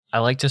I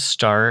like to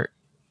start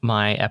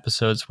my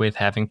episodes with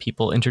having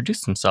people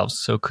introduce themselves.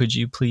 So could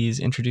you please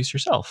introduce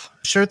yourself?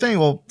 Sure thing.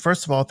 Well,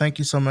 first of all, thank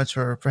you so much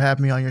for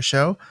having me on your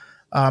show.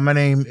 My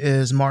name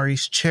is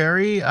Maurice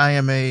Cherry. I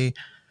am a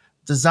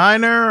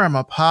designer. I'm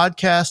a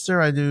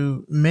podcaster. I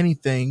do many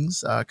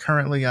things.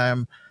 Currently, I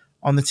am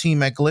on the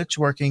team at Glitch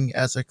working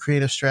as a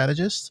creative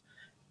strategist.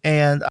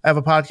 And I have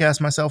a podcast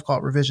myself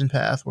called Revision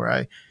Path, where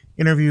I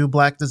interview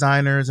Black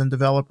designers and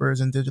developers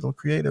and digital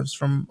creatives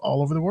from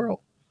all over the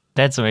world.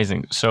 That's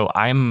amazing. So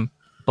I'm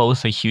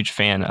both a huge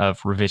fan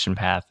of Revision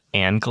Path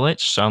and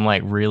Glitch. So I'm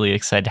like really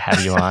excited to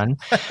have you on.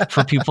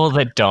 For people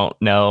that don't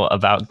know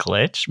about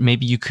Glitch,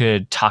 maybe you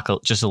could talk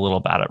just a little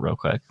about it real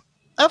quick.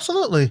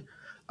 Absolutely.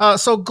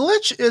 So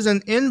Glitch is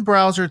an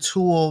in-browser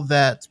tool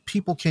that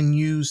people can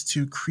use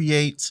to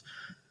create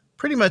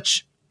pretty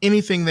much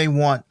anything they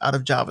want out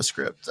of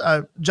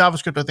JavaScript.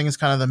 JavaScript, I think, is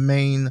kind of the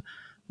main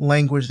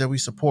language that we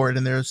support,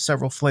 and there's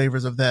several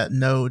flavors of that: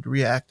 Node,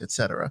 React,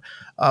 etc.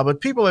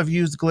 But people have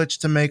used Glitch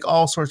to make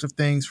all sorts of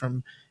things,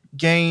 from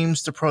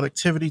games to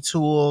productivity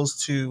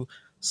tools to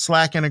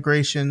Slack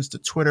integrations to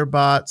Twitter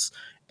bots.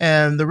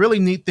 And the really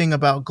neat thing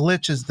about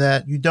Glitch is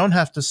that you don't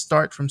have to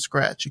start from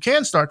scratch. You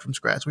can start from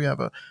scratch. We have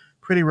a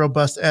pretty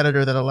robust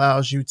editor that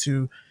allows you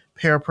to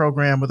pair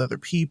program with other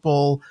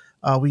people.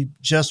 We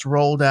just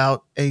rolled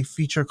out a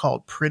feature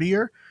called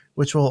Prettier,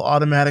 which will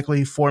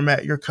automatically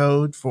format your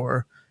code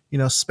for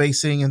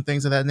spacing and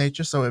things of that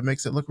nature, so it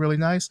makes it look really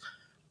nice.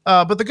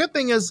 But the good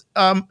thing is,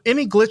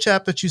 any Glitch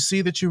app that you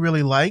see that you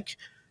really like,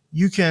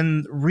 you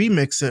can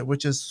remix it,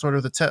 which is sort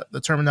of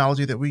the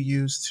terminology that we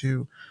use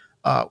to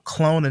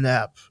clone an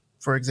app,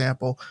 for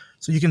example.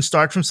 So you can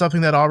start from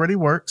something that already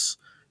works,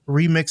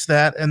 remix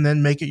that, and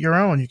then make it your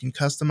own. You can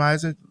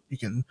customize it. You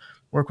can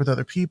work with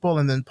other people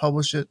and then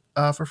publish it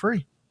for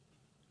free.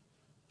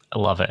 I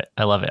love it.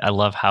 I love it. I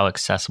love how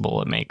accessible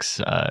it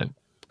makes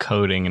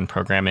coding and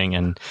programming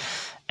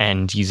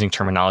and using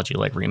terminology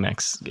like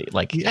remix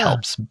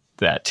helps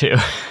that too.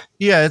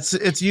 Yeah,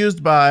 it's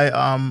used by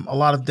a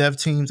lot of dev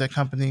teams at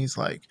companies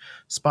like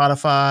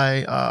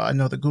Spotify. I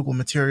know the Google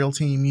Material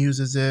team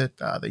uses it.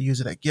 They use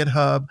it at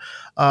GitHub,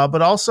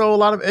 but also a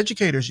lot of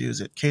educators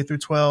use it. K through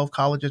 12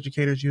 college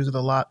educators use it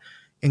a lot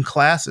in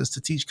classes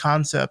to teach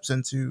concepts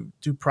and to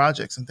do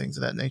projects and things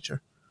of that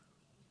nature.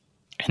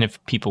 And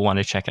if people want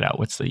to check it out,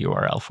 what's the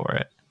URL for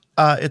it?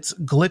 It's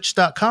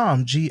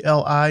glitch.com,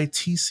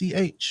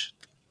 Glitch.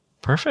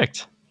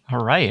 Perfect.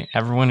 All right.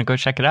 Everyone go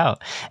check it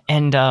out.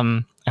 And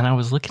I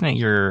was looking at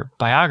your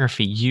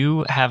biography.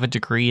 You have a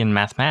degree in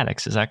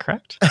mathematics. Is that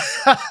correct?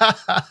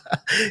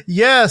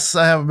 Yes,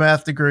 I have a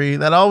math degree.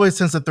 That always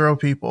tends to throw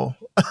people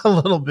a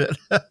little bit.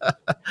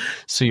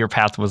 So your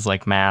path was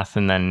like math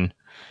and then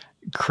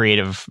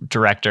creative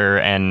director,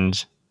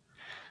 and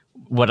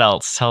what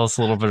else? Tell us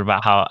a little bit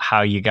about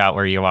how you got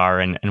where you are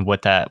and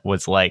what that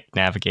was like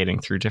navigating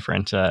through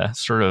different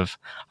sort of,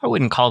 I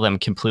wouldn't call them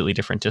completely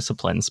different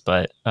disciplines,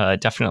 but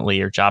definitely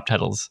your job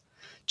titles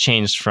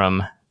changed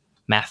from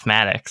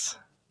mathematics.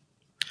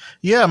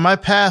 Yeah, my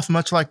path,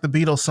 much like the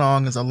Beatles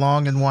song, is a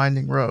long and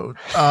winding road.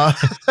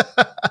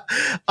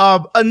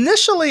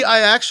 Initially, I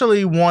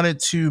actually wanted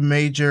to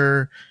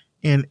major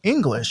in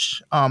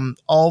English.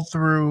 All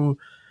through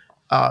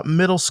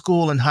middle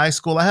school and high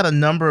school, I had a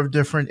number of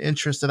different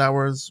interests that I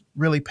was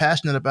really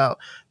passionate about,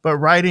 but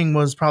writing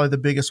was probably the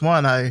biggest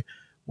one. I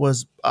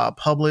was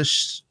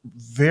published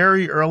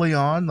very early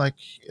on, like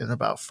in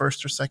about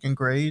first or second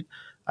grade.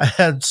 I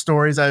had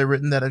stories I had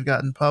written that had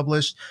gotten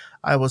published.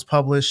 I was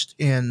published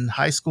in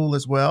high school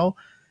as well.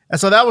 And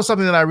so that was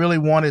something that I really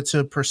wanted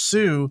to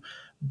pursue,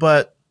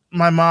 but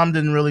my mom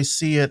didn't really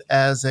see it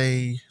as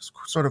a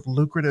sort of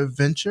lucrative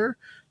venture.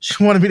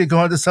 She wanted me to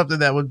go into something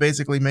that would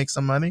basically make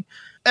some money.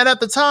 And at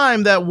the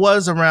time, that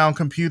was around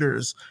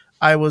computers.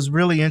 I was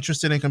really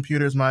interested in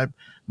computers. My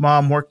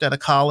mom worked at a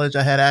college.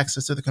 I had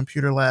access to the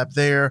computer lab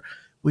there.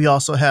 We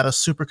also had a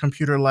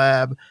supercomputer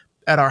lab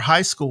at our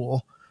high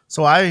school.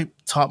 So I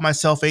taught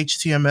myself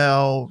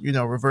HTML,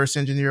 reverse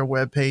engineer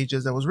web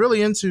pages. I was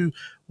really into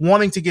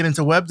wanting to get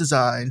into web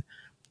design.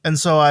 And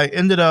so I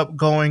ended up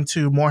going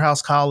to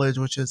Morehouse College,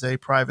 which is a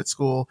private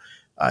school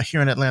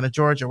here in Atlanta,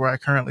 Georgia, where I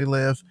currently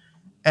live.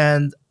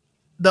 And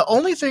the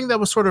only thing that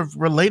was sort of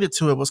related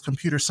to it was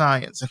computer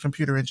science and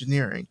computer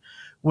engineering,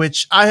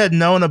 which I had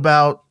known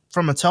about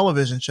from a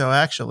television show,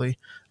 actually,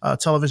 a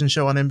television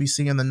show on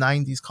NBC in the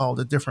 90s called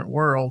A Different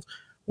World.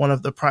 One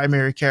of the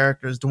primary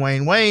characters,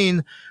 Dwayne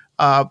Wayne,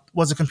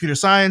 was a computer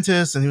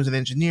scientist, and he was an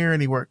engineer,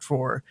 and he worked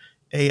for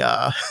an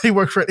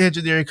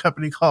engineering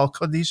company called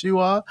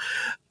Konishiwa.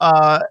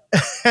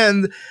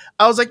 And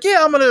I was like,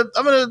 yeah, I'm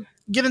gonna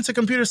get into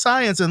computer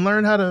science and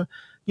learn how to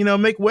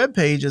make web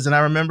pages. And I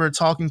remember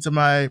talking to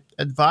my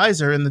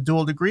advisor in the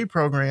dual degree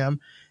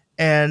program,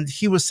 and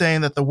he was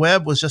saying that the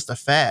web was just a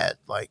fad.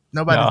 Like,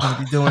 nobody's going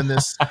to be doing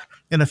this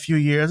in a few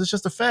years. It's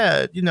just a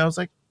fad. It's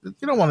like,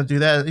 you don't want to do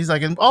that. He's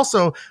like, and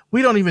also,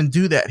 we don't even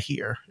do that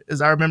here.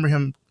 As I remember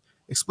him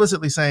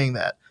explicitly saying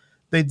that.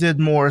 They did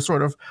more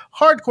sort of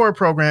hardcore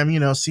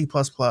program, C++,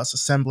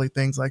 assembly,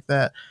 things like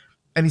that.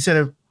 And he said,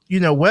 if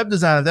web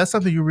design, if that's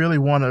something you really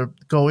want to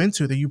go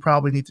into, then you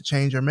probably need to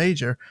change your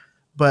major.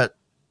 But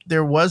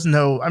there was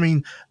no, I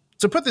mean,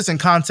 to put this in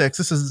context,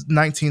 this is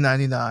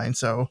 1999.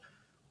 So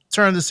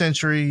turn of the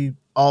century,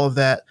 all of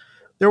that.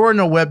 There were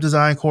no web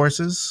design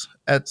courses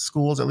at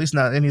schools, at least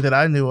not any that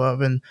I knew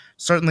of. And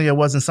certainly it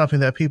wasn't something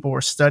that people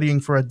were studying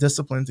for a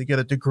discipline to get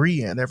a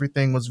degree in.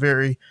 Everything was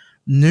very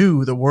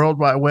new. The World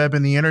Wide Web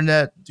and the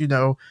internet,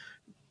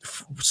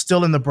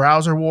 still in the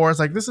browser wars.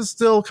 Like, this is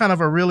still kind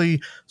of a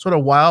really sort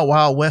of wild,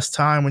 wild west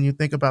time when you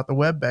think about the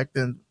web back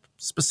then,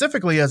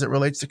 specifically as it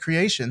relates to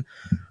creation.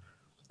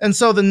 And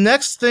so the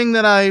next thing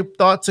that I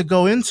thought to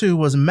go into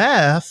was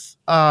math,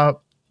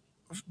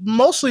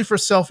 mostly for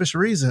selfish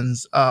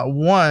reasons.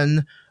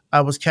 One, I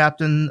was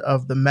captain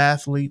of the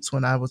mathletes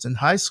when I was in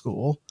high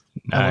school.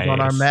 I was on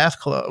our Nice. math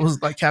club. I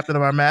was like captain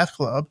of our math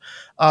club.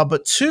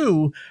 But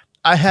two,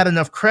 I had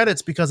enough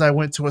credits because I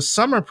went to a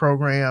summer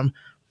program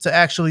to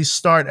actually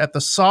start at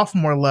the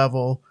sophomore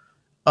level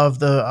of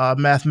the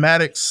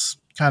mathematics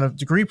kind of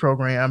degree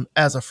program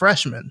as a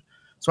freshman.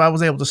 So I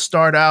was able to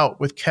start out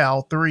with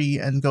Cal 3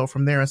 and go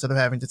from there instead of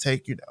having to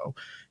take,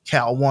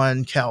 Cal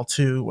 1, Cal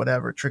 2,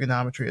 whatever,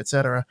 trigonometry,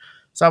 etc.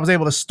 So I was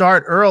able to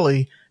start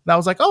early. And I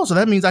was like, oh, so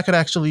that means I could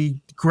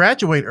actually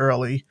graduate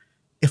early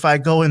if I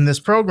go in this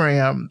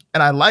program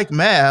and I like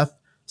math.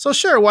 So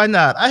sure, why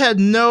not? I had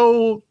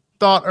no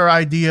thought or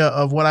idea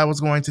of what I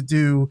was going to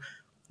do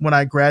when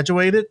I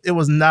graduated. It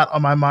was not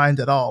on my mind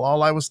at all.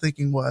 All I was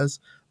thinking was,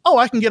 oh,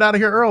 I can get out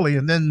of here early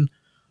and then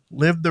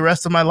live the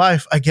rest of my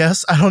life, I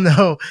guess. I don't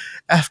know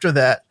after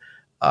that.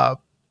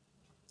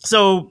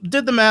 So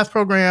did the math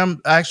program.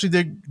 I actually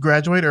did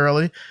graduate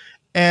early.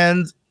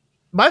 And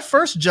my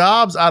first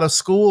jobs out of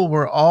school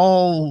were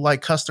all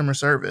like customer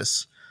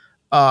service.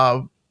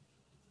 To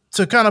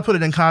kind of put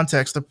it in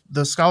context,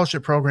 the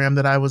scholarship program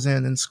that I was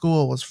in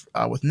school was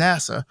with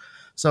NASA.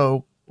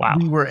 So Wow.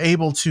 we were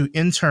able to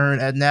intern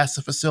at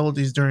NASA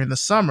facilities during the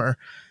summer.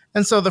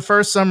 And so the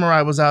first summer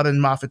I was out in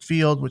Moffett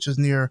Field, which is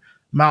near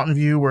Mountain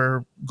View,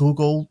 where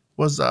Google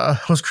was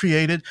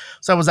created.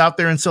 So I was out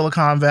there in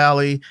Silicon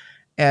Valley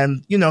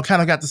and,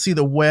 kind of got to see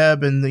the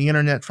web and the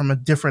internet from a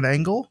different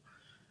angle.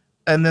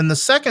 And then the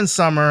second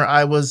summer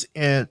I was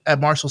at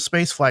Marshall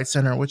Space Flight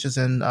Center, which is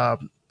in,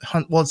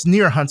 it's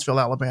near Huntsville,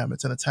 Alabama.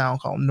 It's in a town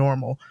called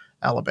Normal,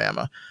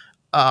 Alabama.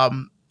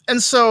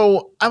 And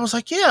so I was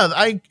like, yeah,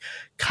 I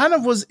kind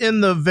of was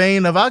in the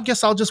vein of, I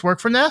guess I'll just work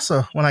for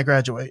NASA when I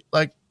graduate.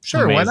 Like,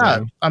 sure, why not?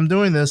 Amazing. I'm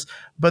doing this.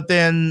 But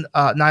then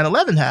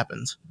 9/11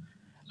 happened.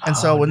 And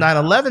so when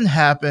 9/11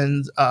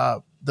 happened,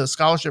 the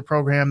scholarship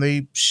program,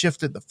 they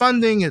shifted the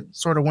funding. It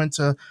sort of went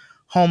to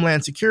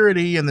Homeland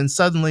Security. And then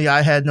suddenly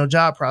I had no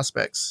job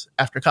prospects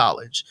after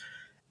college.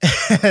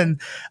 And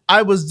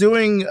I was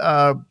doing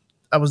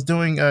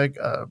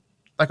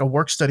like a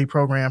work study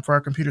program for our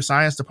computer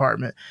science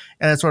department.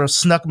 And it sort of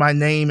snuck my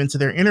name into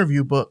their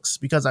interview books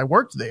because I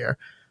worked there.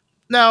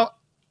 Now,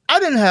 I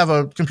didn't have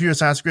a computer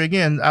science degree.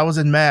 Again, I was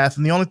in math.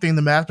 And the only thing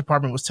the math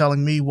department was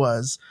telling me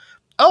was,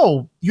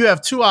 oh, you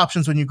have two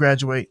options when you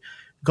graduate: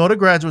 go to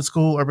graduate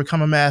school or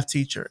become a math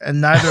teacher. And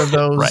neither of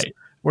those Right.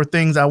 were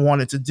things I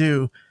wanted to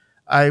do.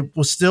 I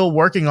was still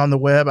working on the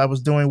web. I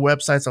was doing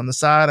websites on the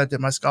side. I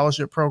did my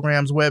scholarship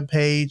program's web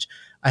page.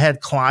 I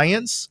had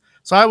clients.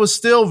 So I was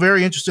still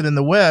very interested in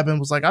the web and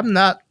was like, I'm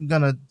not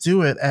going to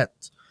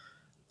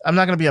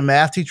be a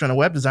math teacher and a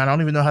web designer. I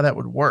don't even know how that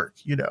would work,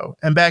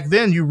 And back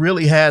then you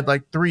really had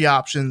like three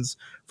options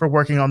for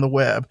working on the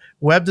web: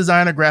 web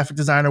designer, graphic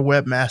designer,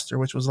 webmaster,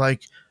 which was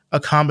like a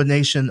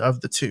combination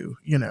of the two,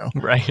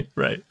 Right.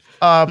 Right.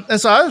 And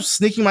so I was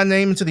sneaking my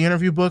name into the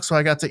interview book. So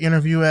I got to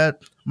interview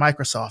at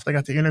Microsoft. I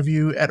got to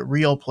interview at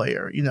Real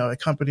Player, at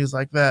companies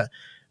like that.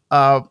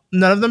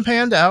 None of them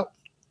panned out.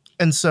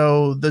 And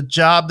so the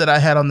job that I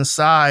had on the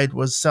side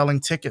was selling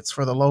tickets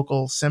for the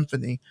local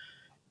symphony.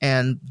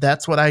 And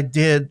that's what I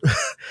did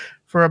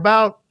for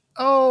about,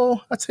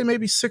 I'd say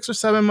maybe 6 or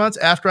 7 months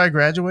after I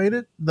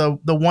graduated. The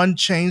one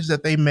change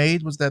that they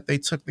made was that they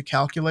took the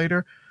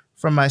calculator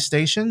from my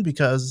station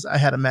because I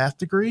had a math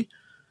degree.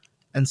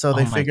 And so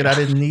they figured I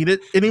didn't need it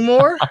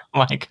anymore. Oh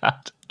my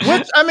God.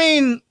 Which, I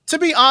mean, to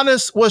be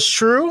honest, was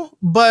true,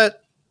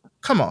 but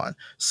come on.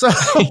 So,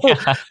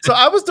 Yeah. so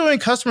I was doing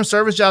customer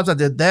service jobs. I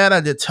did that. I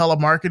did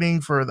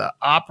telemarketing for the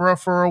opera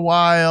for a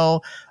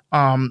while.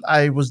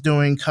 I was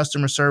doing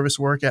customer service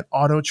work at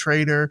Auto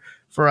Trader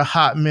for a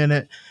hot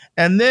minute.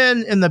 And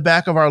then in the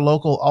back of our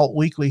local alt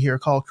weekly here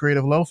called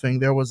Creative Loafing,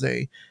 there was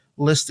a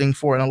listing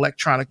for an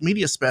electronic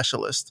media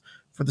specialist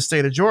for the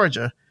state of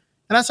Georgia.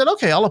 And I said,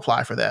 okay, I'll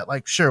apply for that.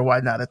 Like, sure,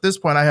 why not? At this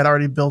point, I had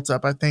already built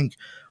up, I think,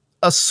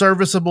 a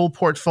serviceable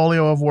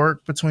portfolio of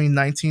work between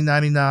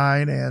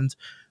 1999 and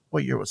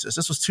what year was this?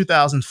 This was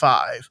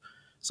 2005.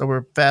 So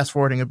we're fast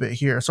forwarding a bit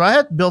here. So I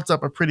had built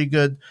up a pretty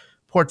good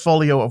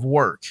portfolio of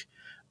work.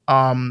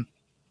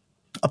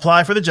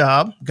 Applied for the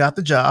job, got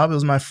the job. It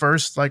was my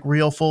first like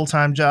real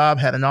full-time job,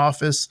 had an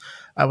office.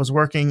 I was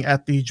working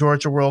at the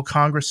Georgia World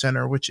Congress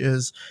Center, which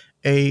is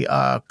a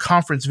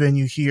conference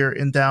venue here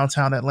in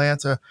downtown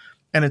Atlanta.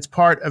 and it's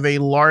part of a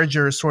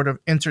larger sort of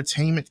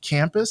entertainment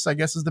campus, I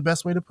guess is the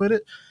best way to put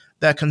it,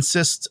 that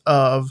consists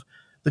of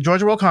the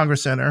Georgia World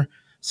Congress Center,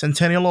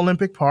 Centennial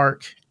Olympic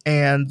Park,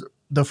 and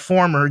the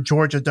former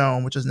Georgia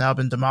Dome, which has now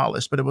been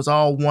demolished. But it was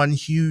all one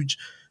huge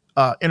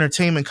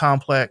entertainment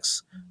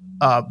complex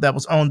that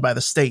was owned by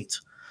the state.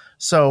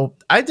 So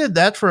I did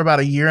that for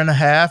about a year and a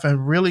half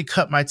and really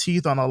cut my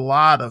teeth on a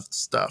lot of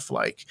stuff.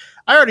 Like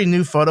I already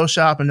knew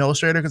Photoshop and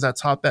Illustrator because I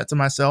taught that to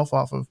myself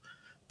off of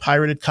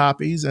pirated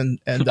copies and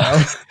and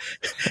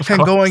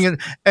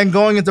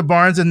going into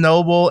Barnes and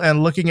Noble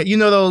and looking at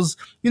those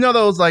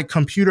like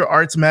computer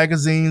arts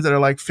magazines that are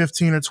like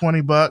 15 or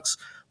 $20.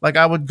 Like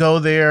I would go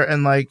there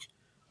and like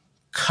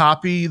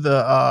copy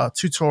the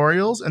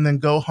tutorials and then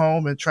go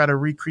home and try to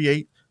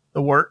recreate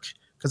the work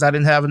because I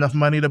didn't have enough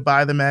money to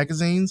buy the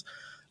magazines.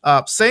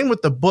 Same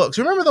with the books.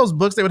 Remember those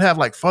books? They would have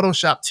like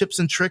Photoshop tips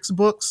and tricks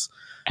books.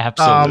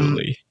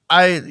 Absolutely.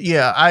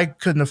 I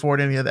couldn't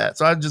afford any of that.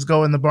 So I'd just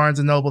go in the Barnes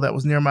and Noble that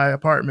was near my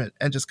apartment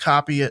and just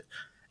copy it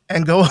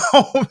and go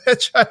home and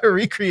try to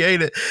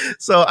recreate it.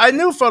 So I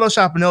knew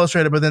Photoshop and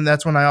Illustrator, but then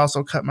that's when I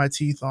also cut my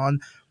teeth on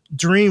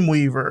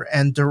Dreamweaver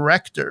and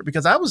Director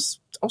because I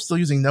was still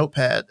using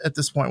Notepad at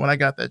this point when I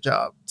got that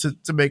job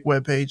to make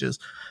web pages.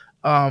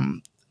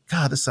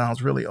 God, this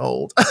sounds really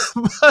old.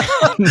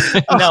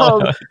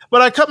 No.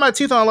 But I cut my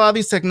teeth on a lot of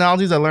these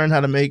technologies. I learned how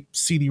to make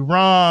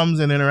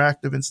CD-ROMs and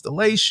interactive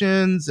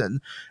installations.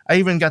 And I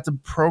even got to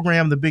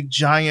program the big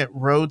giant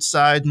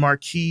roadside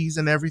marquees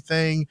and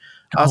everything.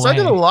 So I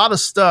did a lot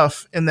of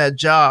stuff in that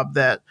job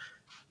that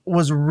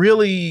was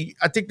really,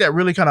 I think that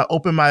really kind of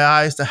opened my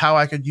eyes to how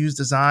I could use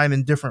design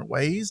in different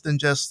ways than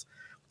just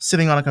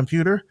sitting on a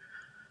computer.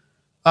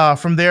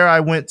 From there, I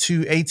went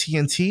to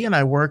AT&T and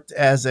I worked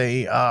as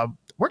a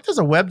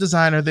web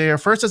designer there,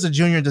 first as a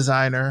junior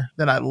designer.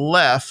 Then I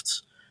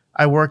left.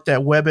 I worked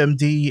at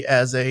WebMD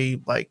as a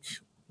like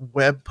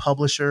web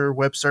publisher,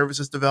 web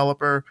services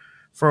developer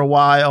for a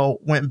while,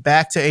 went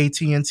back to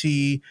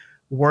AT&T,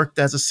 worked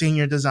as a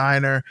senior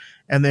designer,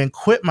 and then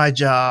quit my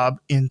job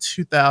in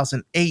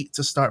 2008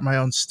 to start my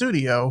own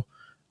studio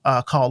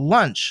called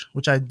Lunch,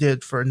 which I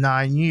did for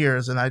 9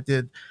 years. And I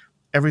did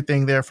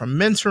everything there from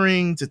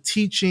mentoring to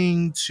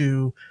teaching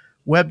to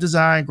web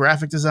design,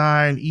 graphic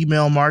design,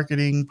 email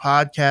marketing,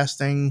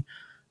 podcasting,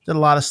 did a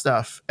lot of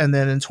stuff. And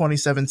then in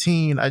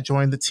 2017, I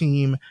joined the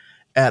team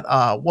at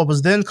what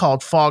was then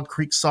called Fog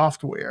Creek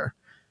Software.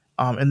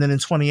 And then in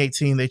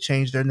 2018, they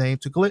changed their name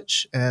to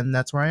Glitch, and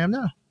that's where I am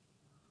now.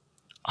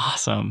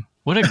 Awesome.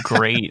 What a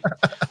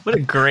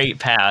great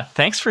path.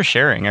 Thanks for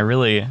sharing. I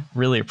really,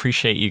 really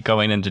appreciate you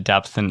going into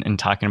depth and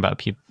talking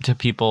about to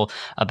people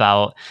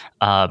about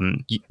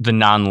the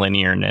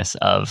nonlinearness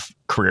of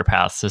career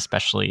paths,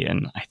 especially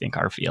in, I think,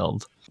 our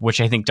field,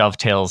 which I think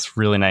dovetails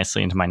really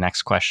nicely into my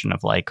next question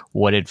of like,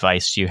 what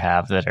advice do you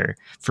have that are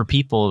for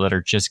people that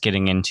are just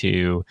getting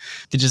into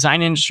the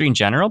design industry in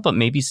general, but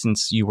maybe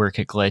since you work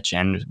at Glitch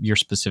and your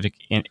specific,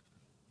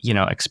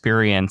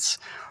 experience,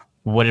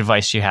 what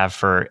advice do you have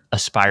for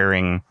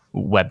aspiring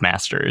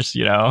webmasters,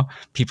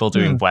 people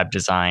doing web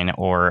design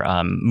or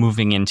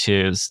moving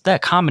into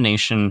that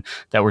combination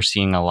that we're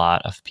seeing a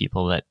lot of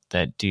people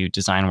that do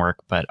design work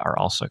but are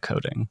also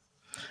coding?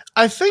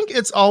 I think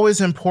it's always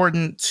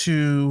important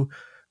to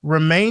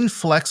remain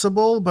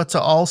flexible, but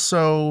to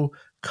also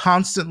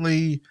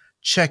constantly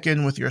check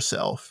in with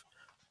yourself.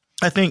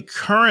 I think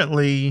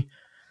currently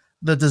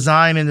the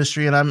design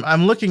industry, and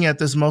I'm looking at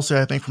this mostly,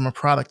 I think, from a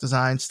product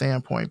design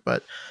standpoint,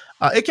 but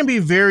it can be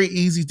very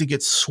easy to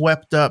get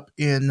swept up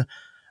in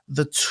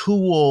the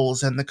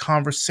tools and the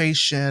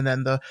conversation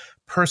and the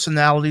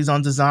personalities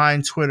on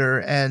design Twitter.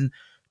 And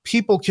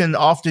people can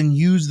often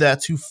use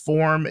that to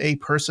form a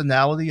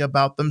personality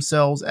about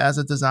themselves as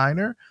a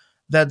designer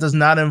that does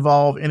not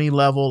involve any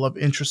level of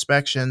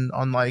introspection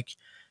on like,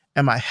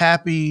 am I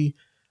happy?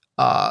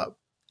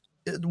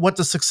 What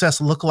does success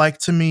look like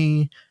to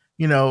me?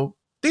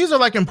 These are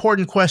like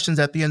important questions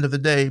at the end of the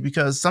day,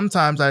 because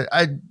sometimes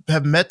I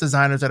have met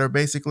designers that are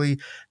basically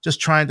just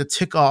trying to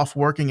tick off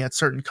working at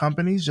certain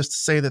companies just to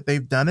say that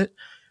they've done it,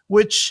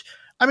 which,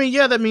 I mean,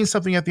 yeah, that means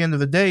something at the end of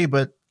the day,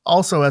 but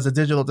also as a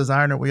digital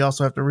designer, we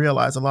also have to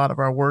realize a lot of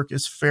our work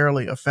is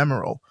fairly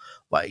ephemeral.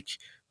 Like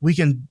we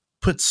can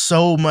put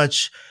so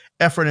much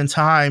effort and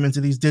time into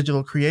these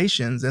digital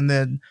creations, and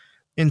then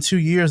in 2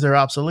 years, they're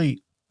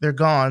obsolete. They're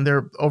gone.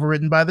 They're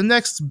overwritten by the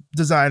next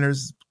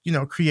designer's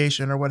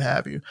creation or what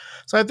have you.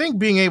 So I think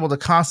being able to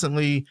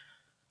constantly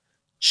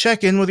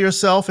check in with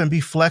yourself and be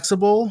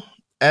flexible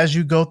as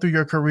you go through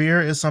your career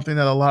is something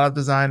that a lot of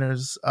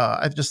designers,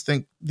 I just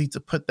think, need to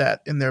put that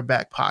in their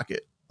back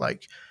pocket.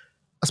 Like,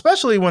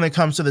 especially when it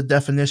comes to the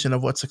definition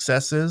of what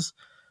success is.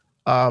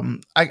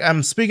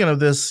 I'm speaking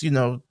of this,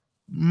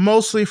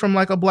 mostly from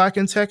like a Black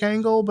in tech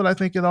angle, but I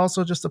think it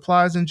also just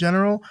applies in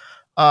general.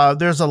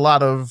 There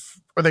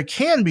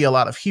can be a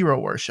lot of hero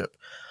worship.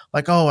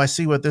 Like, oh, I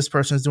see what this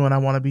person's doing, I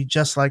want to be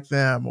just like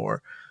them.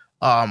 Or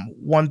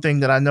one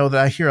thing that I know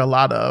that I hear a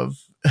lot of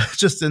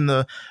just in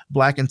the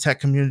Black in tech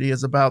community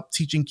is about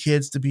teaching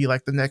kids to be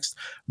like the next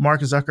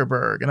Mark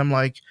Zuckerberg. And I'm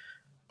like,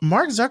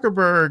 Mark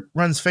Zuckerberg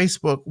runs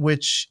Facebook,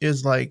 which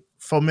is like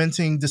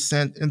fomenting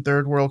dissent in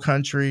third world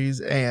countries,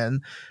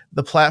 and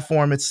the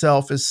platform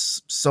itself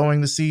is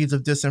sowing the seeds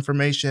of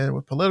disinformation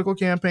with political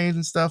campaigns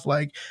and stuff.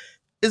 Like,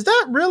 is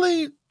that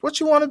really what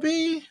you want to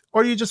be,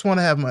 or do you just want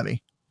to have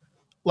money?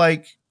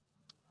 Like,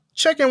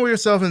 check in with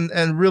yourself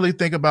and really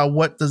think about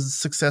what does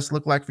success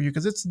look like for you,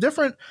 because it's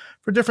different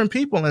for different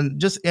people,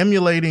 and just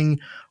emulating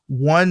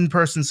one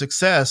person's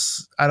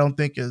success I don't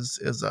think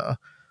is a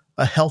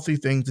healthy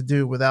thing to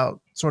do without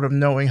sort of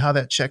knowing how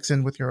that checks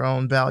in with your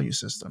own value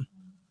system.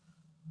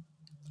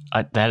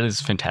 That is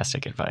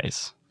fantastic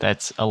advice.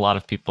 That's a lot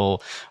of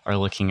people are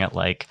looking at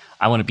like,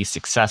 I want to be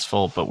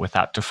successful, but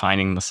without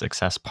defining the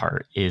success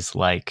part is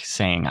like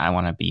saying, I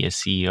want to be a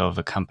CEO of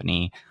a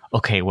company.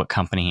 Okay, what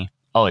company?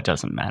 Oh, it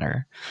doesn't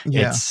matter.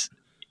 Yeah.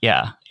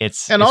 And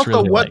It's also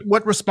really like,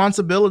 what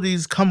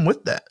responsibilities come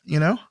with that, you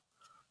know?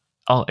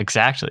 oh,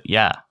 exactly.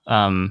 Yeah.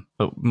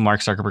 But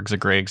Mark Zuckerberg's a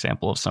great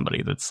example of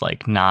somebody that's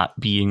like not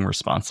being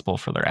responsible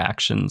for their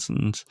actions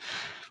and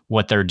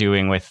what they're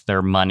doing with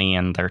their money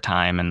and their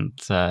time and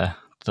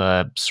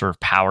the sort of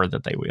power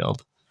that they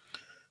wield.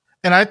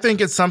 And I think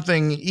it's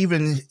something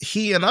even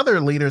he and other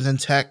leaders in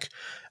tech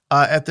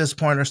at this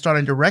point are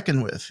starting to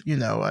reckon with. You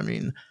know, I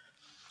mean,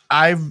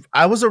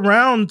 I was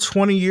around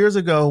 20 years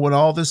ago when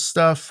all this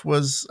stuff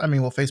was. I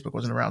mean, well, Facebook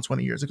wasn't around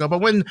 20 years ago, but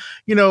when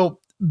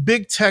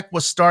big tech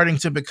was starting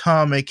to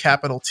become a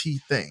capital T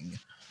thing,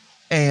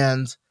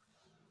 and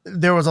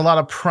there was a lot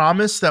of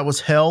promise that was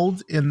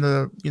held in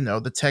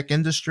the tech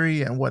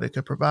industry and what it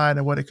could provide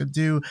and what it could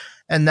do.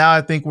 And now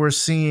I think we're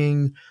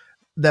seeing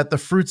that the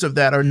fruits of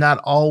that are not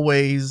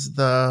always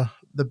the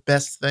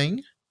best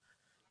thing,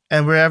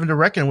 and we're having to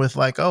reckon with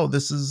like, oh,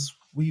 this is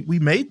we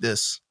made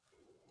this,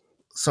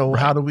 so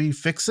how Right. do we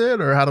fix it,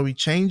 or how do we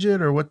change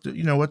it, or what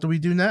do we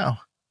do now?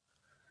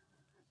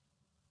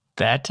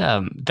 That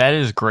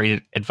is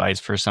great advice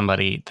for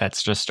somebody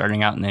that's just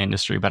starting out in the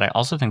industry. But I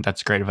also think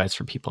that's great advice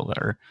for people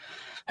that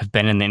have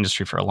been in the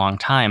industry for a long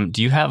time.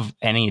 Do you have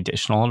any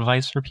additional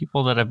advice for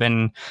people that have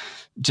been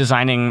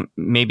designing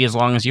maybe as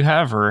long as you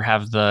have, or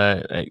have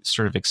the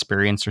sort of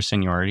experience or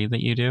seniority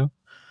that you do?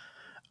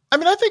 I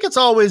mean, I think it's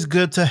always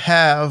good to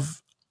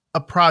have a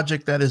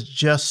project that is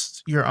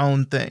just your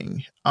own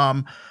thing.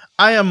 I'm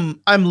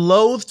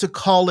loath to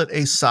call it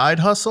a side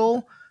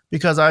hustle,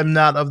 because I'm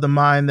not of the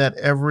mind that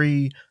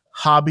every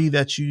hobby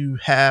that you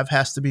have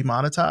has to be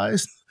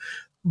monetized.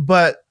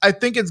 But I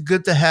think it's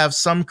good to have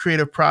some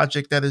creative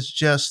project that is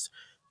just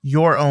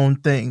your own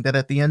thing, that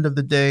at the end of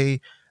the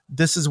day,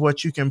 this is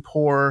what you can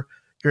pour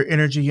your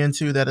energy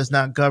into, that is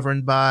not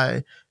governed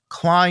by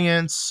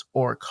clients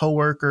or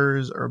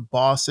coworkers or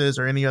bosses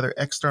or any other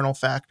external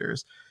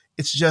factors.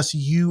 It's just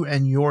you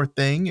and your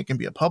thing. It can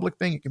be a public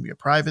thing, it can be a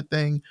private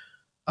thing.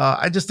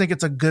 I just think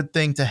it's a good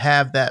thing to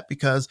have that,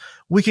 because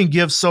we can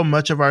give so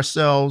much of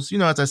ourselves,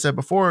 as I said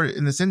before,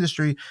 in this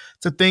industry,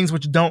 to things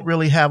which don't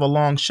really have a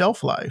long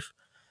shelf life.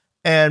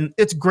 And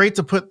it's great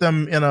to put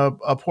them in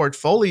a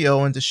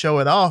portfolio and to show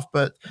it off.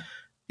 But,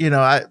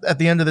 at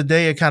the end of the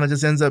day, it kind of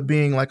just ends up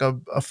being like a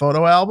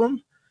photo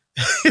album.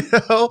 you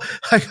know,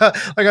 like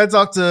I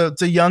talk to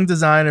young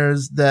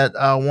designers that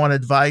want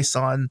advice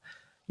on,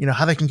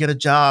 how they can get a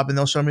job, and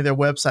they'll show me their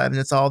website, and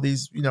it's all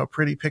these,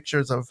 pretty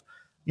pictures of,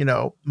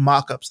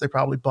 mock-ups they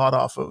probably bought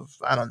off of,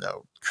 I don't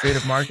know,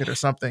 Creative Market or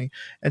something,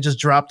 and just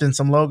dropped in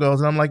some logos.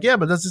 And I'm like, yeah,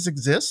 but does this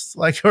exist?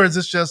 Like, or is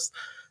this just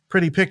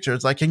pretty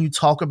pictures? Like, can you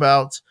talk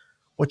about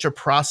what your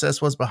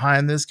process was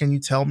behind this? Can you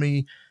tell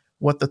me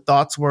what the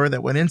thoughts were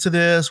that went into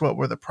this? What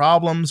were the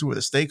problems? Who were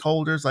the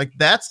stakeholders? Like,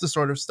 that's the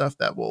sort of stuff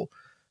that will,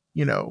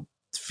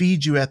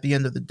 feed you at the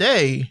end of the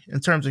day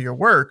in terms of your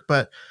work.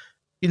 But,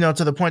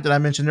 to the point that I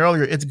mentioned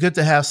earlier, it's good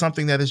to have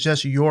something that is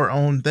just your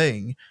own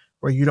thing,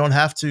 where you don't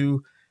have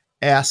to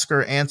ask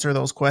or answer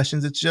those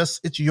questions.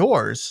 It's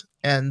yours.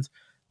 And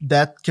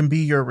that can be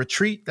your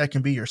retreat. That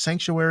can be your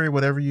sanctuary,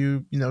 whatever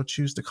you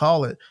choose to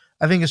call it.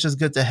 I think it's just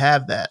good to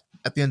have that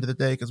at the end of the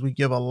day, because we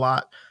give a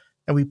lot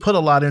and we put a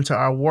lot into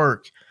our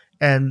work,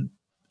 and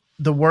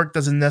the work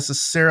doesn't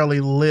necessarily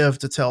live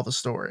to tell the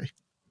story.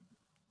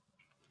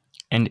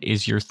 And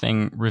is your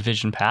thing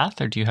Revision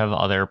Path, or do you have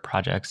other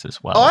projects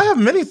as well? Oh, I have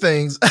many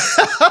things.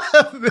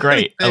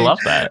 Great. I love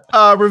that.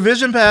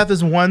 Revision Path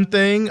is one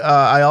thing.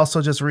 I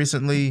also just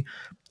recently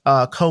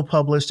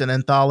co-published an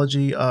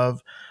anthology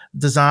of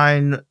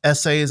design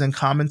essays and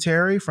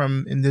commentary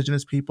from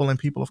Indigenous people and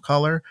people of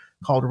color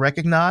called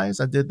Recognize.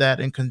 I did that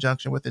in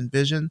conjunction with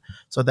Envision.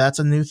 So that's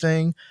a new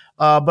thing.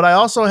 But I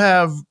also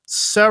have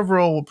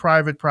several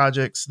private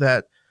projects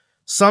that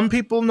some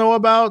people know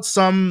about,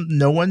 some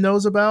no one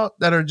knows about,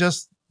 that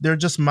they're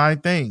just my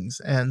things.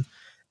 And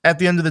at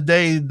the end of the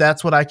day,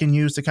 that's what I can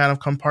use to kind of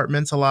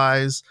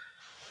compartmentalize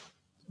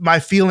my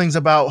feelings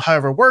about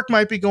however work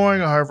might be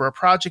going or however a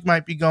project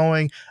might be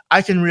going.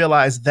 I can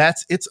realize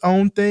that's its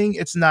own thing.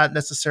 It's not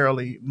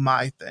necessarily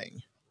my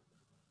thing.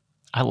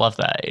 I love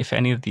that. If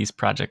any of these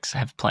projects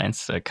have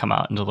plans to come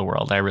out into the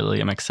world, I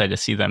really am excited to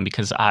see them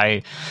because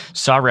I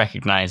saw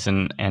Recognize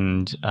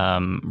and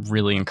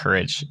really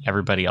encourage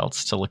everybody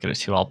else to look at it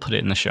too. I'll put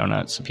it in the show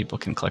notes so people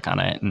can click on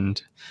it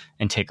and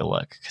take a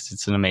look because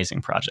it's an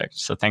amazing project.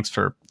 So thanks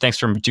for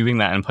doing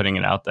that and putting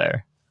it out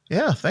there.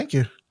 Yeah, thank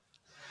you.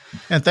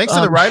 And thanks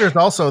to the writers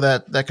also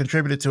that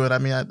contributed to it. I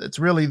mean, it's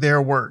really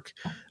their work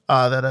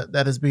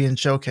that is being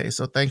showcased.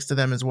 So thanks to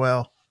them as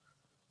well.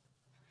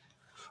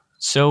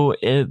 So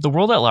the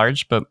world at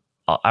large, but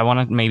I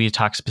want to maybe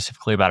talk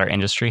specifically about our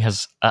industry,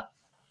 has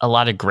a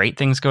lot of great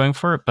things going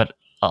for it, but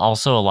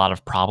also a lot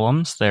of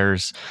problems.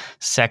 There's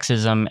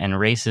sexism and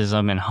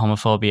racism and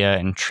homophobia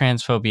and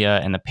transphobia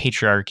and the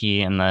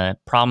patriarchy and the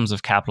problems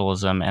of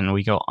capitalism. And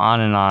we go on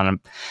and on.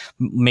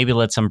 Maybe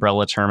let's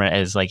umbrella term it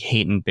as like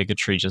hate and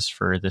bigotry just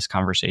for this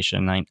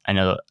conversation. I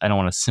know I don't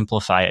want to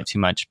simplify it too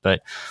much,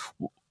 but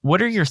what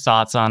are your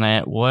thoughts on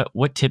it?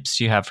 What tips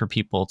do you have for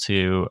people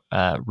to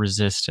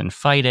resist and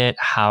fight it?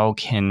 How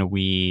can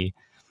we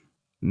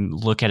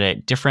look at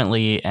it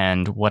differently?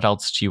 And what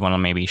else do you want to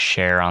maybe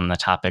share on the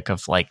topic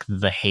of like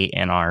the hate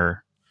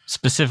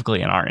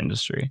specifically in our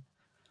industry?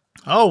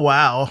 Oh,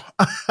 wow.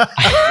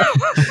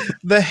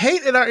 The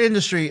hate in our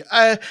industry.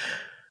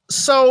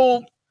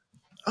 Oh,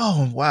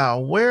 wow.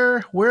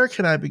 Where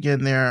can I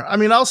begin there? I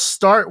mean, I'll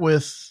start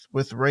with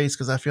race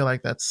because I feel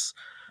like that's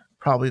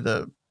probably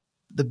the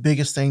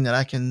biggest thing that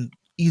I can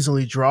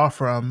easily draw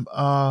from.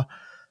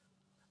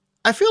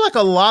 I feel like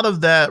a lot of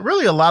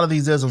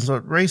these isms,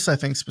 but race, I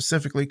think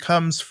specifically,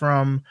 comes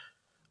from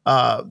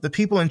the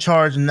people in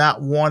charge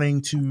not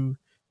wanting to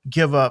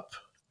give up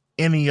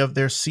any of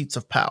their seats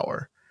of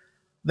power.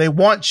 They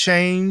want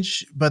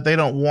change, but they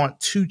don't want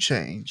to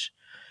change.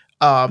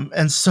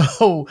 And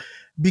so,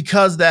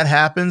 because that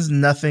happens,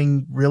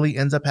 nothing really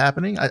ends up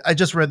happening. I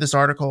just read this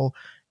article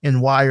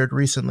in Wired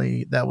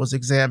recently that was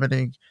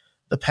examining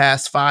the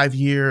past 5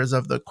 years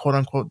of the quote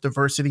unquote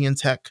diversity in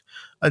tech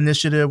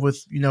initiative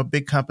with,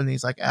 big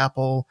companies like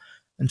Apple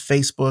and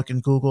Facebook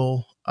and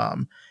Google,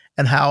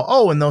 and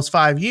how, in those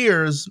 5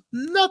 years,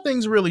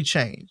 nothing's really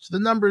changed. The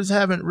numbers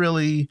haven't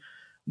really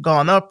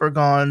gone up or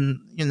gone,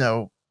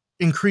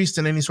 increased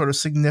in any sort of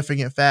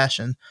significant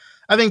fashion.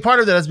 I think part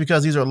of that is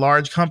because these are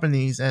large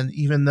companies, and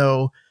even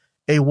though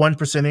a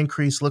 1%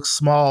 increase looks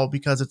small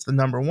because it's the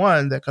number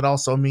one, that could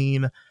also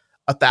mean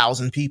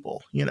 1,000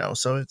 people,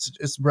 so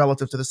it's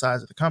relative to the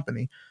size of the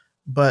company.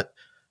 But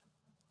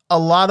a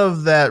lot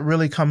of that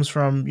really comes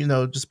from,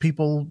 just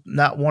people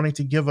not wanting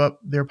to give up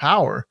their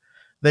power.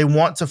 They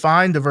want to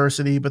find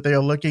diversity, but they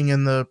are looking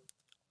in the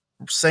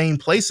same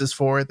places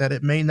for it that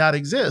it may not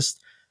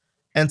exist.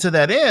 And to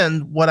that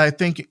end, what I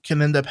think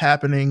can end up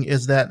happening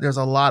is that there's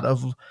a lot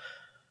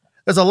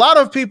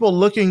of people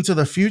looking to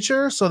the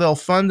future, so they'll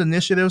fund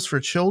initiatives for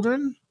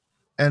children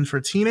and for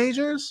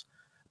teenagers.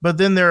 But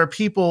then there are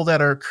people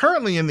that are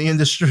currently in the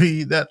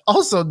industry that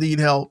also need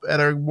help and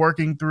are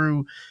working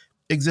through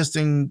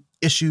existing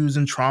issues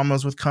and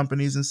traumas with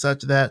companies and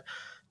such that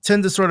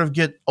tend to sort of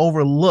get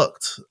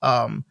overlooked,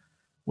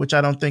 which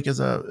I don't think is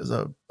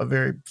a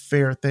very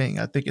fair thing.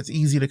 I think it's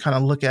easy to kind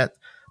of look at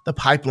the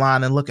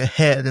pipeline and look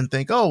ahead and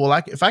think, oh,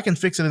 well, if I can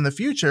fix it in the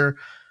future,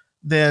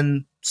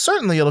 then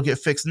certainly it'll get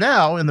fixed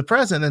now in the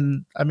present.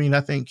 And I mean,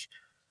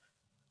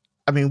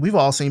 we've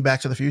all seen Back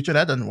to the Future.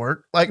 That doesn't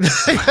work. Like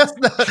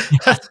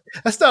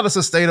that's not a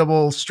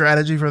sustainable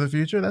strategy for the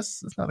future.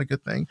 That's not a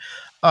good thing.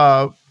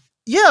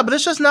 Yeah, but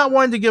it's just not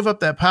wanting to give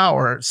up that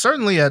power.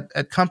 Certainly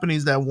at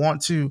companies that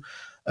want to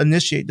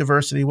initiate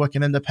diversity, what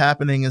can end up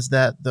happening is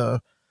that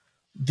the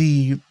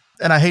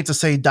and I hate to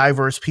say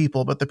diverse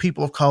people, but the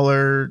people of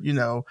color,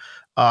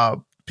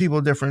 people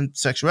of different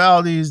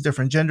sexualities,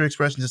 different gender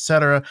expressions,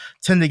 etc.,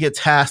 tend to get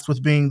tasked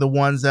with being the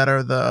ones that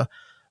are the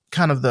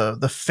kind of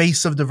the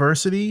face of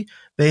diversity.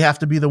 They have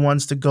to be the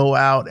ones to go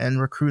out and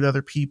recruit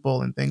other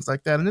people and things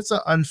like that. And it's an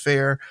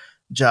unfair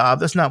job.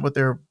 That's not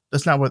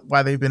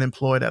why they've been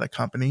employed at a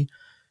company,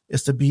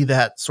 is to be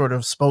that sort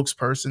of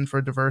spokesperson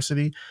for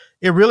diversity.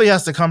 It really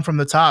has to come from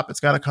the top. It's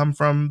got to come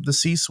from the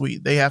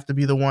C-suite. They have to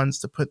be the ones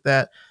to put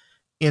that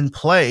in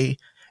play.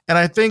 And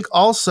I think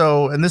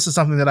also, and this is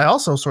something that I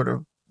also sort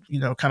of,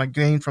 kind of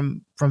gained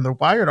from the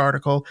Wired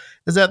article,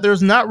 is that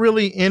there's not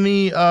really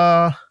any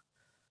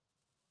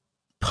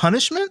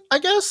punishment, I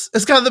guess.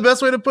 It's kind of the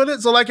best way to put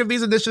it. So like if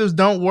these initiatives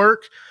don't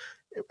work,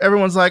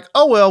 everyone's like,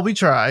 oh, well, we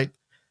tried.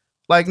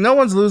 Like no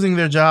one's losing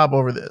their job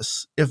over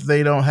this if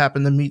they don't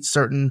happen to meet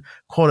certain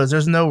quotas.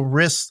 There's no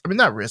risk. I mean,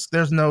 not risk.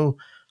 There's no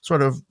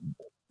sort of,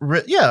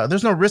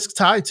 there's no risk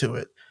tied to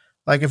it.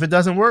 Like if it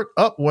doesn't work,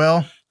 oh,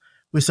 well,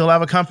 we still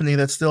have a company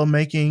that's still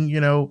making,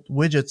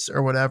 widgets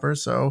or whatever.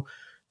 So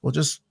we'll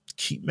just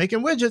keep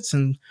making widgets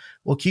and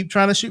we'll keep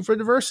trying to shoot for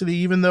diversity,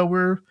 even though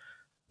we're,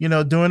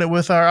 doing it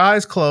with our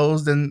eyes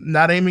closed and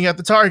not aiming at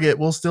the target.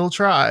 We'll still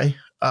try.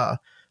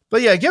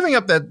 But yeah, giving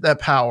up that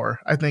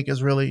power, I think,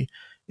 is really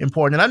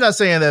important. And I'm not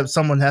saying that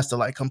someone has to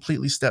like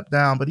completely step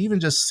down, but even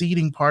just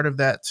ceding part of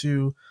that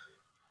to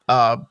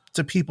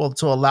people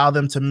to allow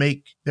them to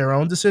make their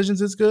own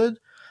decisions is good.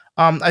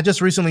 I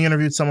just recently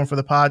interviewed someone for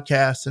the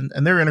podcast,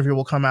 and their interview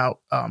will come out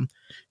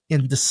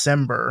in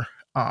December.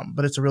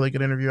 But it's a really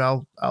good interview.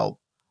 I'll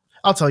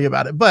tell you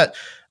about it. But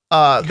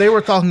they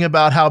were talking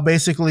about how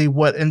basically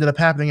what ended up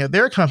happening at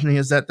their company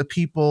is that the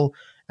people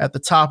at the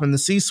top in the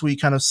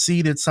C-suite kind of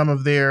ceded some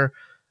of their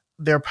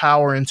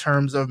power in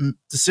terms of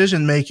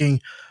decision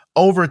making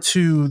over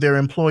to their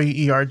employee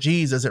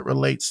ERGs as it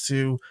relates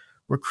to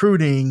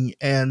recruiting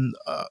and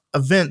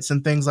events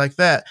and things like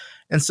that.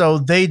 And so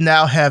they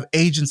now have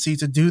agency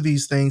to do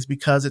these things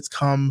because it's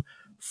come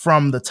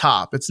from the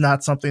top. It's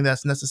not something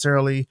that's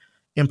necessarily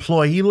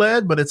employee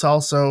led, but it's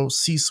also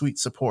C-suite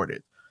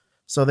supported.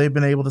 So they've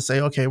been able to say,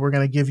 okay, we're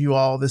going to give you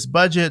all this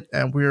budget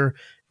and we're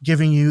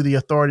giving you the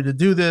authority to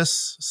do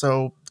this.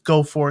 So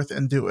go forth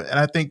and do it. And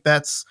I think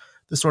that's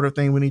the sort of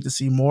thing we need to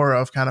see more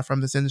of kind of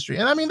from this industry.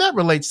 And I mean, that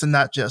relates to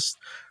not just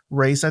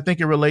race. I think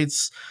it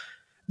relates,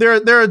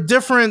 there are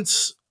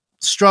different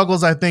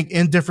struggles, I think,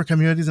 in different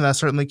communities. And I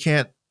certainly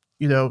can't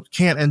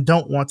and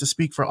don't want to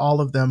speak for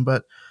all of them,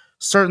 but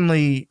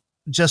certainly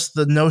just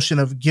the notion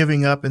of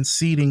giving up and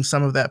ceding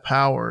some of that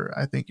power,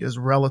 I think, is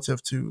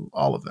relative to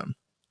all of them.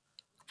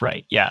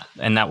 Right. Yeah.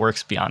 And that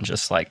works beyond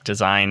just like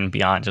design,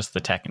 beyond just the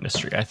tech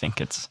industry. I think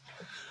it's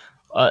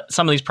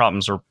some of these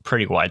problems are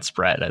pretty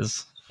widespread,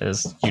 as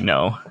you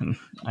know, and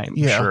I'm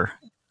sure.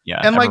 Yeah.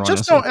 And like,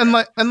 just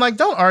don't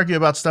don't argue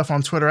about stuff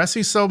on Twitter. I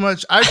see so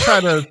much. I try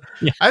to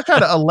I try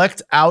to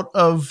elect out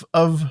of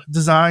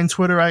design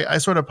Twitter. I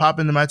sort of pop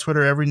into my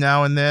Twitter every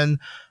now and then,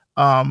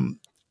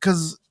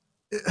 because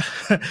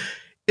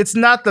it's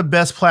not the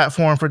best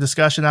platform for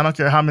discussion. I don't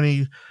care how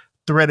many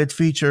threaded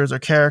features or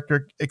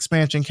character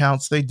expansion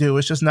counts they do.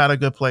 It's just not a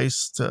good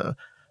place to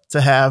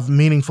have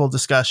meaningful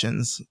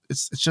discussions.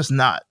 It's just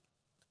not.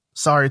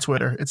 Sorry,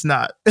 Twitter. It's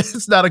not.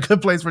 It's not a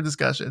good place for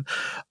discussion.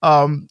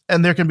 And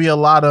there can be a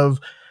lot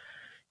of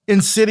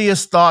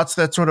insidious thoughts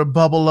that sort of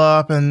bubble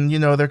up, and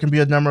there can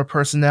be a number of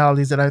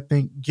personalities that I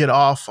think get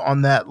off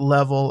on that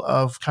level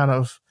of kind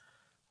of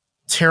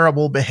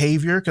terrible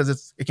behavior,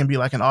 because it can be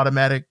like an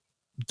automatic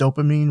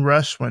dopamine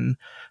rush when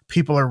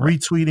people are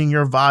retweeting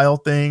your vile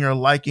thing or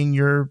liking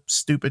your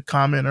stupid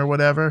comment or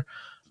whatever.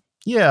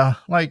 Yeah,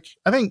 like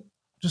I think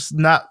just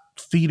not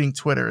feeding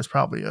Twitter is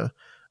probably a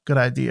good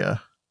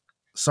idea.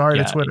 Sorry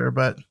to Twitter,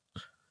 but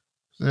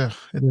yeah,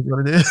 it is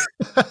what it is.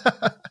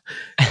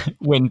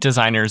 When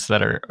designers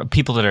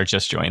people that are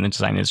just joining the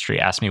design industry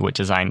ask me what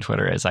design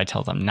Twitter is, I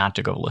tell them not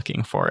to go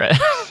looking for it.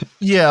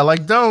 Yeah,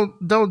 like don't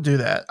do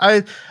that.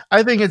 I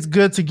think it's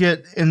good to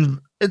get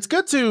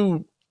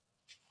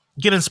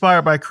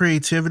inspired by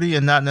creativity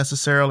and not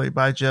necessarily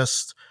by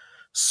just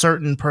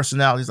certain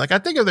personalities. Like I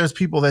think if there's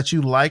people that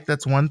you like,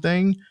 that's one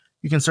thing.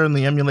 You can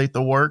certainly emulate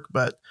the work,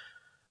 but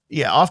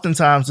yeah,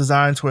 oftentimes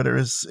design Twitter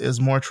is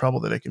more trouble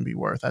than it can be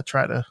worth. I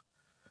try to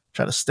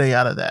stay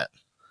out of that.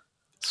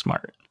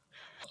 Smart.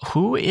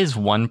 Who is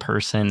one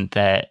person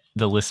that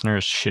the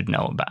listeners should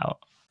know about?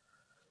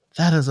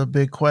 That is a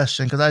big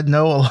question, because I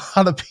know a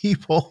lot of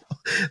people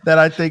that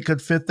I think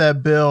could fit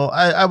that bill.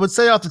 I would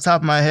say off the top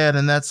of my head,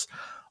 and that's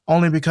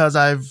only because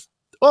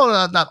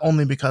not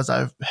only because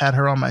I've had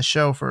her on my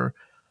show for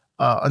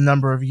a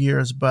number of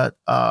years, but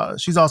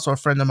she's also a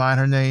friend of mine.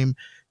 Her name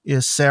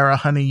is Sarah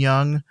Honey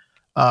Young.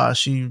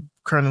 She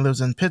currently lives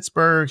in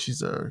Pittsburgh.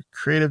 She's a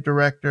creative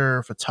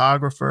director,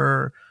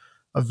 photographer,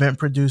 event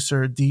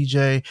producer,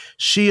 DJ.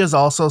 She is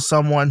also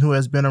someone who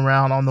has been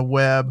around on the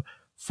web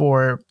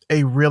for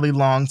a really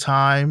long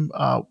time.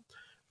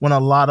 When a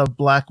lot of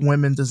Black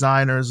women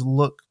designers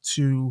look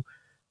to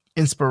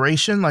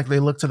inspiration, like they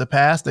look to the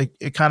past,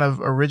 it kind of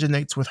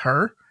originates with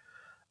her.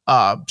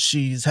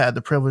 She's had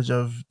the privilege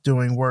of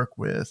doing work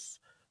with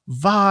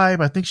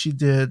Vibe. I think she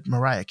did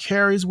Mariah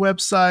Carey's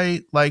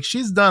website. Like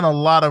she's done a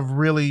lot of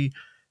really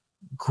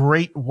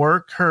great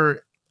work.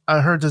 Her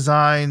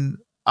design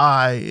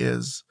eye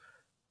is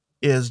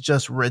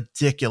just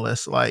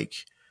ridiculous. Like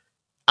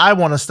I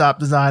want to stop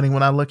designing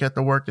when I look at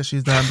the work that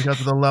she's done because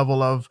of the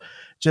level of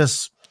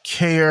just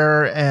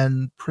care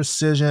and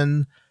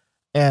precision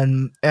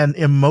and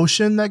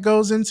emotion that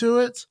goes into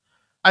it.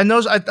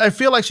 I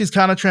feel like she's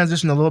kind of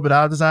transitioned a little bit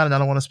out of design, and I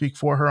don't want to speak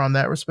for her on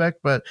that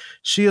respect, but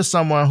she is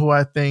someone who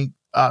I think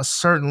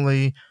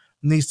certainly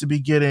needs to be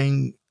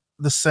getting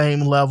the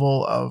same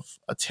level of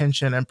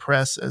attention and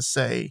press as,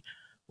 say,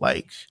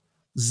 like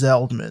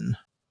Zeldman.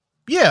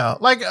 Yeah,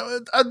 like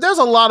there's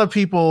a lot of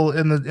people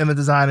in the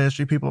design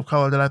industry, people of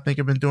color, that I think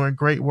have been doing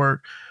great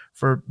work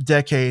for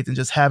decades and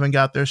just haven't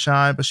got their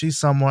shine. But she's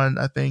someone,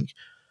 I think,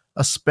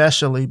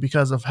 especially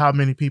because of how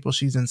many people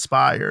she's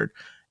inspired,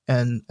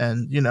 and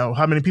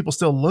how many people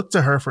still look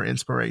to her for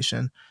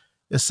inspiration,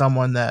 is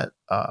someone that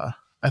I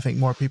think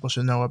more people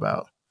should know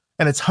about.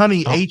 And it's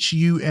Honey,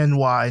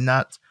 Huny,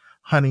 not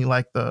honey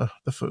like the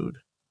food.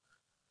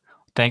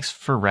 Thanks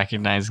for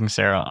recognizing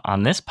Sarah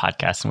on this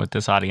podcast and with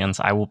this audience.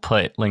 I will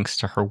put links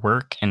to her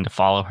work and to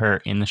follow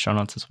her in the show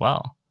notes as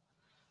well.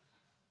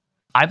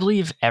 I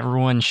believe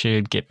everyone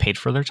should get paid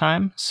for their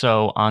time.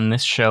 So on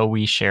this show,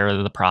 we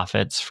share the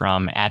profits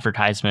from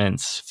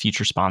advertisements,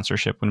 future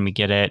sponsorship when we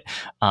get it,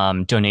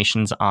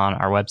 donations on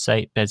our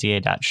website,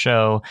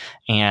 bezier.show,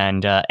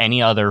 and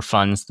any other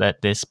funds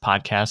that this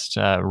podcast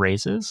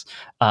raises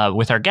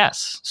with our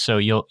guests. So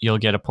you'll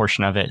get a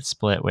portion of it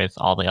split with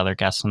all the other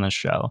guests on the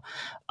show.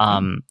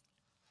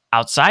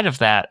 Outside of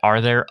that,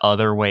 are there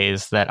other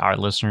ways that our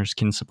listeners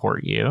can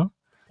support you?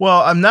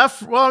 Well, I'm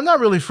not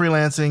really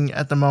freelancing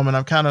at the moment.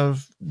 I'm kind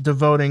of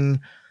devoting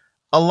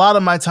a lot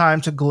of my time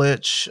to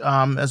Glitch,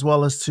 as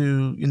well as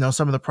to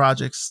some of the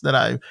projects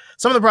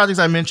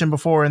I mentioned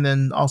before, and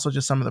then also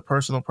just some of the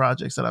personal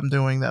projects that I'm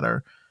doing that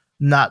are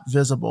not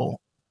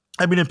visible.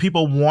 I mean, if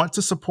people want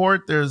to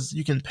support,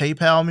 you can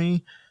PayPal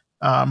me.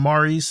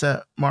 Maurice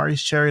at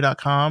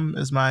mauricecherry.com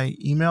is my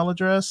email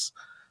address.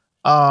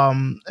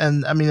 And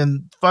I mean,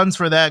 and funds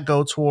for that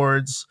go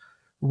towards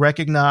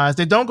Recognize.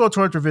 They don't go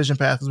towards Revision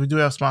Path because we do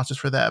have sponsors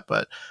for that,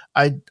 but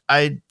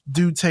I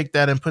do take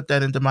that and put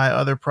that into my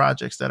other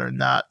projects that are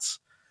not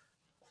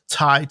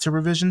tied to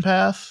Revision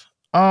Path.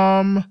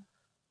 Are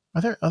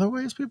there other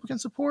ways people can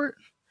support?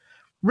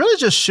 Really,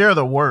 just share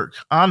the work.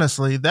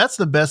 Honestly, that's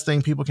the best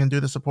thing people can do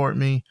to support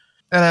me.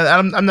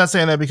 And I'm not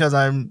saying that because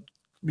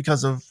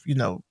of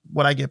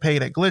what I get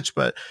paid at Glitch,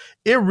 but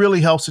it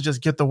really helps to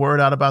just get the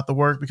word out about the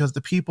work, because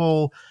the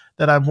people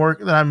that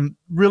I'm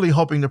really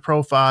hoping to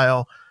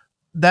profile,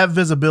 that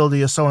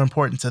visibility is so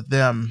important to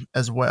them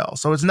as well.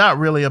 So it's not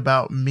really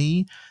about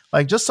me.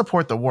 Like, just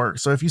support the work.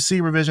 So if you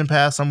see Revision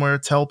Path somewhere,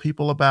 tell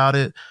people about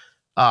it.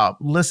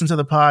 Listen to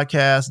the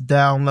podcast,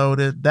 download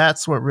it.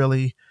 That's what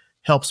really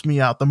helps me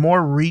out. The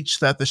more reach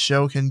that the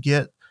show can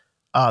get,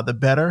 the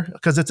better,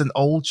 because it's an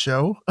old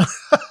show.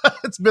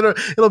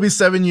 It'll be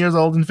 7 years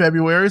old in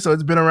February, so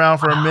it's been around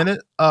for a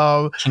minute.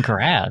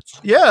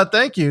 Congrats. Yeah,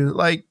 thank you.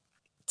 Like,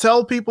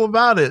 tell people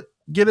about it,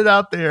 get it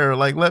out there,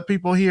 like, let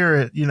people hear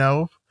it.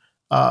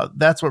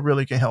 That's what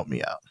really can help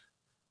me out.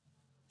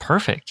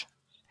 Perfect.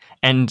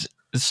 And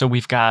so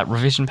we've got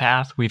Revision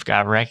Path, we've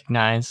got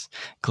Recognize,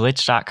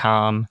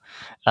 glitch.com.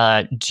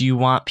 Do you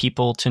want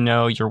people to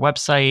know your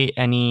website,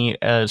 any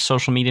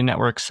social media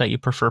networks that you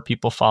prefer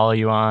people follow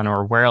you on,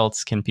 or where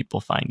else can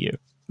people find you?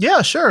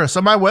 Yeah, sure.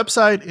 So my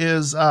website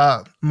is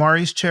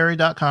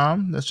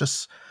mauricecherry.com. That's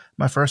just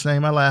my first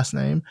name, my last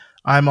name.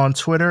 I'm on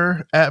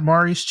Twitter at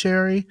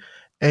mauricecherry.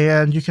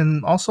 And you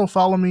can also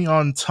follow me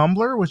on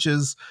Tumblr, which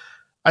is,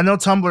 I know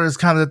Tumblr is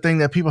kind of the thing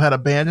that people had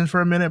abandoned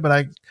for a minute,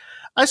 but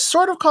I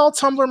sort of call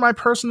Tumblr my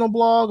personal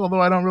blog,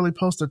 although I don't really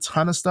post a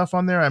ton of stuff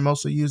on there. I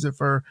mostly use it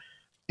for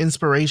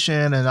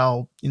inspiration, and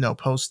I'll,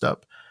 post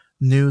up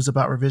news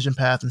about Revision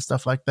Path and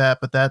stuff like that.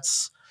 But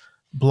that's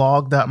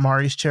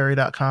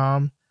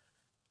blog.mauricecherry.com.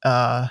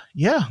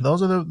 Yeah,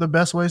 those are the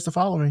best ways to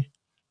follow me.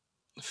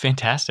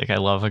 Fantastic. I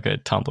love a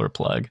good Tumblr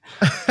plug.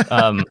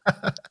 I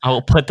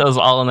will put those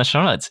all in the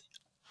show notes.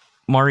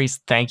 Maurice,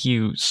 thank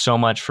you so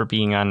much for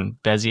being on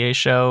Bezier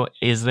Show.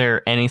 Is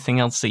there anything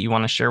else that you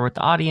want to share with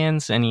the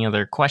audience? Any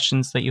other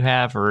questions that you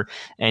have, or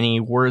any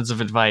words of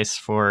advice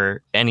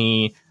for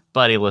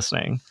anybody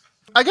listening?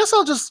 I guess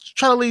I'll just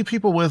try to leave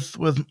people with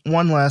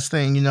one last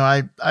thing.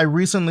 I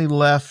recently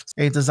left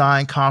a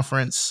design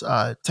conference.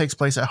 It takes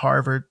place at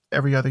Harvard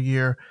every other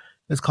year.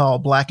 It's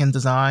called Black in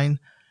Design.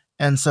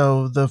 And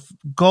so the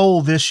goal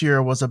of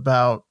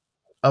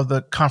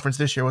the conference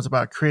this year was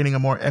about creating a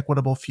more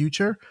equitable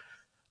future.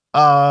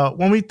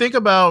 When we think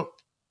about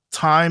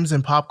times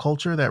in pop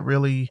culture that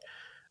really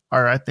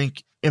are, I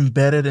think,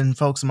 embedded in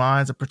folks'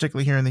 minds,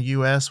 particularly here in the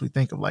US, we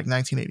think of like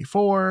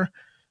 1984,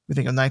 we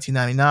think of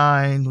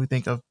 1999, we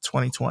think of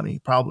 2020,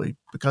 probably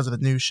because of the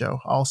news show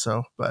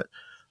also. But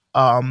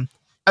I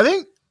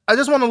think I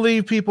just want to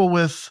leave people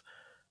with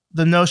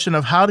the notion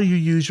of, how do you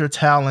use your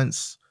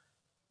talents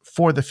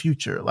for the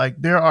future? Like,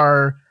 there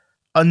are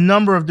a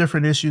number of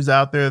different issues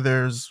out there.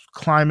 There's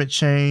climate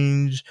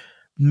change,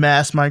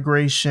 mass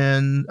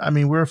migration. I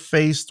mean, we're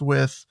faced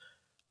with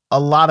a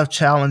lot of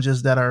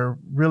challenges that are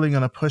really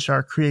going to push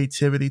our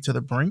creativity to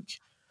the brink.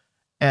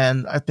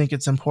 And I think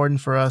it's important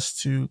for us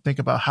to think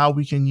about how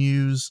we can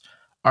use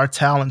our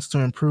talents to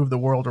improve the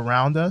world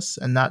around us,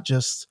 and not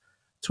just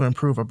to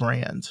improve a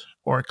brand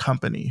or a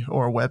company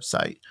or a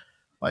website.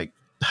 Like,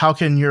 how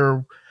can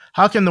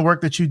the work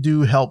that you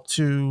do help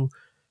to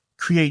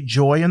create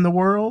joy in the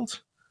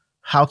world?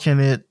 How can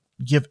it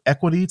give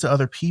equity to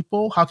other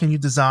people? How can you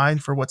design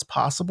for what's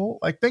possible?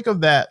 Like, think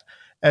of that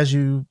as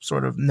you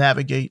sort of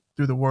navigate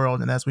through the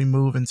world, and as we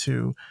move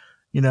into,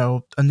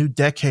 a new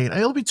decade.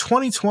 It'll be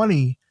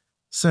 2020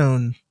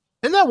 soon.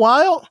 Isn't that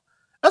wild?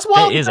 That's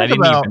wild. It is. I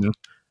didn't even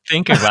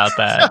think about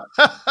that.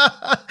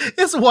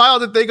 It's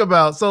wild to think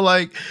about. So,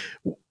 like,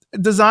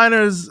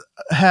 designers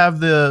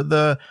have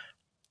the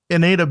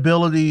innate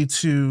ability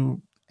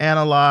to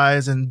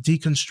analyze and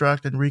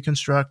deconstruct and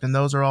reconstruct, and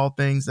those are all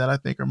things that I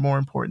think are more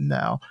important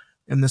now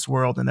in this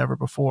world than ever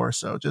before.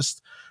 So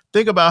just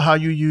think about how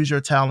you use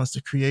your talents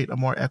to create a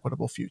more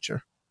equitable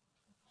future.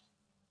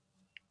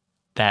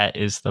 That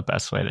is the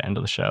best way to end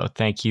the show.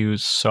 Thank you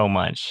so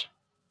much.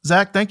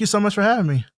 Zach, thank you so much for having me.